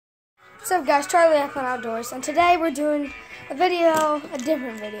What's up guys, Charlie F1 Outdoors, and today we're doing a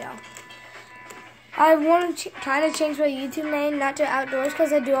different video. I want to kind of change my YouTube name, not to Outdoors,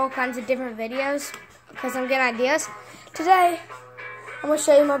 because I do all kinds of different videos, because I'm getting ideas. Today, I'm going to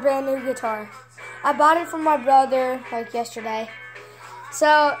show you my brand new guitar. I bought it from my brother, like yesterday.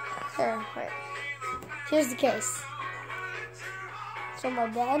 So, here's the case. It's on my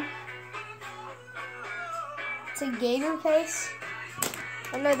bed. It's a gator case.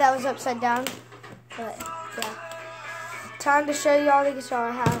 I know that was upside down, but yeah. Time to show you all the guitar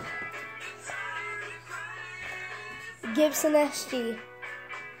I have. Gibson SG.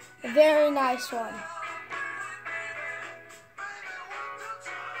 A very nice one.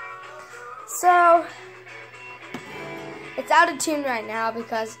 So, it's out of tune right now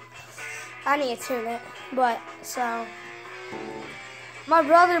because I need to tune it. But, so, my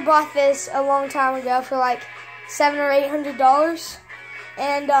brother bought this a long time ago for like $700 or $800.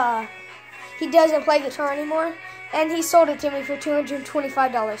 And he doesn't play guitar anymore, and he sold it to me for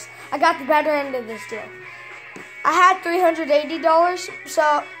 $225. I got the better end of this deal. I had $380,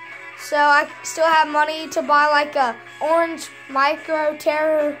 so I still have money to buy like a orange micro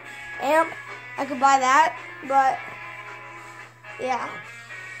terror amp. I could buy that, but yeah,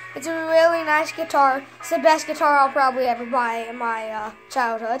 it's a really nice guitar. It's the best guitar I'll probably ever buy in my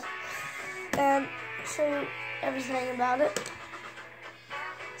childhood, and show you everything about it.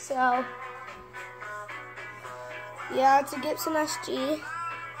 So, yeah, it's a Gibson SG,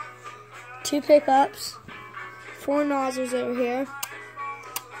 2 pickups, 4 nozzles over here.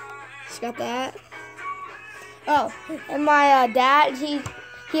 It's got that. Oh, and my dad, he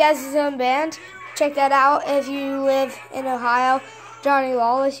has his own band. Check that out if you live in Ohio. Johnny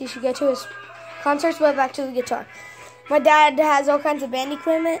Lawless, you should go to his concerts. But back to the guitar. My dad has all kinds of band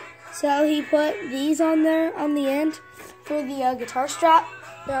equipment, so he put these on there on the end for the guitar strap.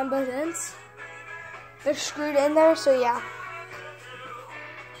 They're on both ends. They're screwed in there, so yeah.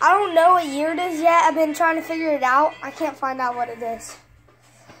 I don't know what year it is yet. I've been trying to figure it out. I can't find out what it is.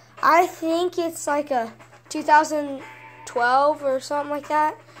 I think it's like a 2012 or something like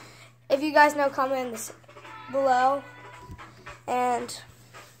that. If you guys know, comment below. And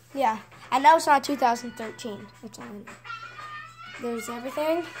yeah, I know it's not 2013. That's all I know. There's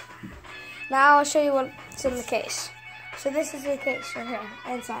everything. Now I'll show you what's in the case. So this is the case right here,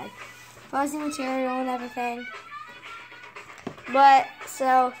 inside. Fuzzy material and everything. But,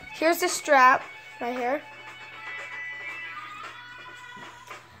 so, here's the strap, right here.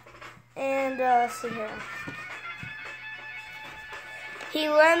 And, let's see here. He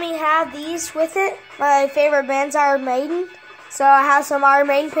let me have these with it. My favorite band's Iron Maiden. So I have some Iron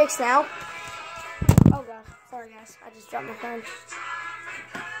Maiden picks now. Oh god, sorry guys, I just dropped my phone.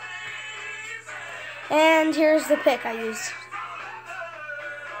 And here's the pick I used.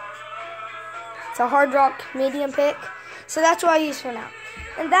 It's a hard rock medium pick. So that's what I use for now.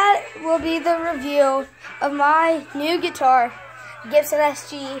 And that will be the review of my new guitar, Gibson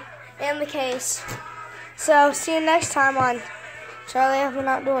SG, and the case. So see you next time on Charlie F1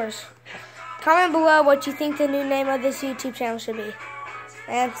 Outdoors. Comment below what you think the new name of this YouTube channel should be.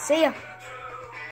 And see ya.